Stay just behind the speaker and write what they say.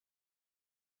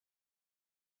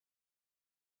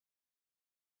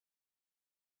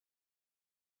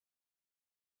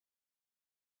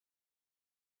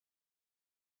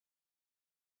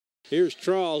Here's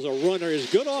Charles, a runner, is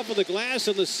good off of the glass,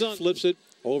 and the Sun flips it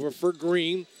over for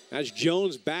Green. That's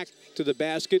Jones back to the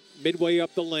basket, midway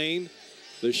up the lane.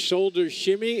 The shoulder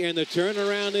shimmy, and the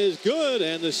turnaround is good,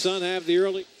 and the Sun have the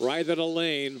early right of the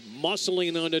lane,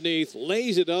 muscling underneath,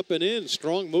 lays it up and in.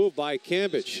 Strong move by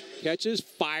Cambridge. Catches,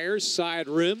 fires, side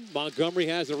rim. Montgomery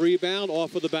has the rebound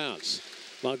off of the bounce.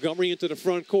 Montgomery into the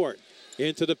front court,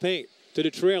 into the paint. To the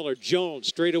trailer, Jones,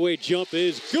 straightaway jump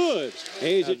is good.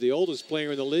 Hayes is the oldest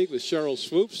player in the league with Cheryl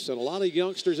Swoops, and a lot of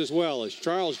youngsters as well, as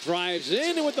Charles drives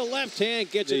in and with the left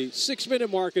hand gets a 6-minute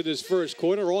mark of this first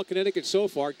quarter. All Connecticut so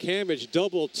far. Cambridge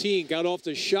double team, got off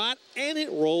the shot, and it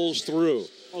rolls through.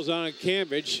 Falls on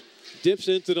Cambridge, dips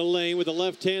into the lane with the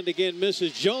left hand again,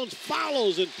 misses. Jones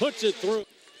follows and puts it through.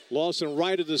 Lawson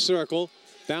right of the circle,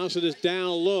 bounces this down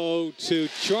low to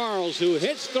Charles, who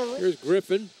hits the... Here's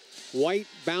Griffin. White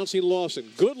bouncing Lawson.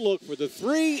 Good look for the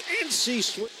three, and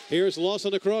here's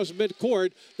Lawson across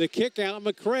midcourt. The kick out,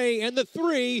 McCray, and the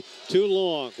three, too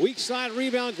long. Weak side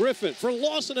rebound, Griffin for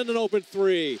Lawson, and an open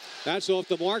three. That's off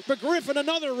the mark, but Griffin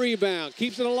another rebound.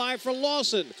 Keeps it alive for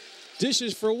Lawson.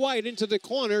 Dishes for White into the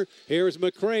corner. Here's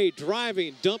McCray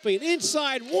driving, dumping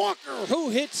inside. Walker,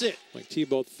 who hits it? Mike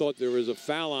Tebow thought there was a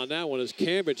foul on that one as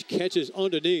Cambridge catches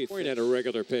underneath. At a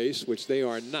regular pace, which they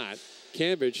are not.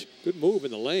 Cambridge, good move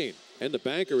in the lane, and the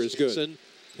banker is good.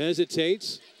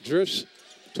 Hesitates, drifts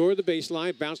toward the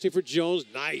baseline, bouncing for Jones.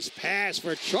 Nice pass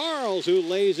for Charles, who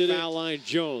lays it out line.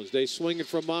 Jones, they swing it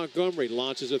from Montgomery,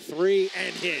 launches a three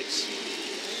and hits.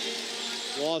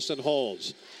 Lawson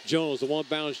holds. Jones, the one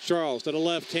bounce Charles to the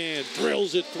left hand,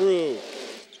 drills it through.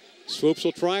 Swoops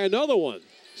will try another one.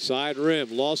 Side rim,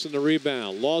 Lawson the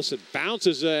rebound. Lawson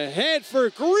bounces ahead for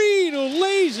Green, who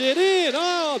lays it in.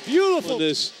 Oh, beautiful.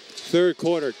 This third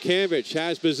quarter, Cambridge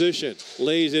has position,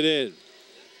 lays it in.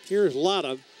 Here's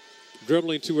Lotta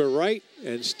dribbling to her right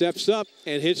and steps up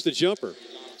and hits the jumper.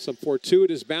 Some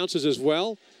fortuitous bounces as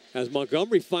well as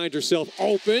Montgomery finds herself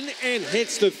open and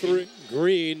hits the three.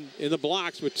 Green in the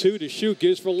blocks with 2 to shoot,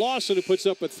 gives for Lawson, who puts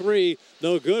up a three.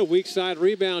 No good. Weak side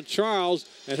rebound, Charles,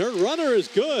 and her runner is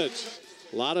good.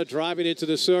 Lotta driving into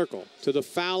the circle. To the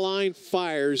foul line,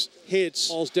 fires, hits,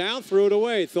 falls down, threw it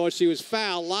away. Thought she was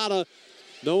fouled. Lotta,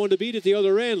 no one to beat at the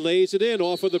other end, lays it in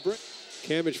off of the break.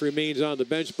 Cambridge remains on the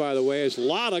bench, by the way, as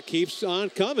Lotta keeps on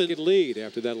coming. Lead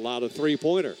after that Lotta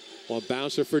three-pointer. One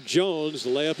bouncer for Jones. The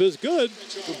layup is good.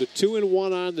 The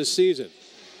 2-1 on the season.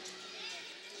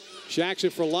 Jackson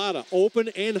for Lotta, open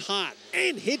and hot,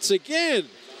 and hits again.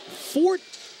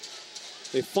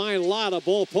 They find Lotta,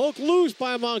 ball poke, loose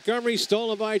by Montgomery,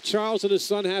 stolen by Charles, and the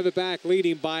Sun have it back,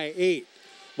 leading by 8.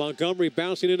 Montgomery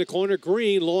bouncing in the corner,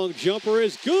 Green, long jumper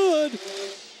is good.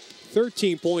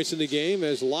 13 points in the game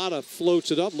as Lotta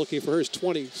floats it up, looking for her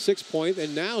 26th point,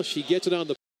 and now she gets it on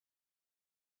the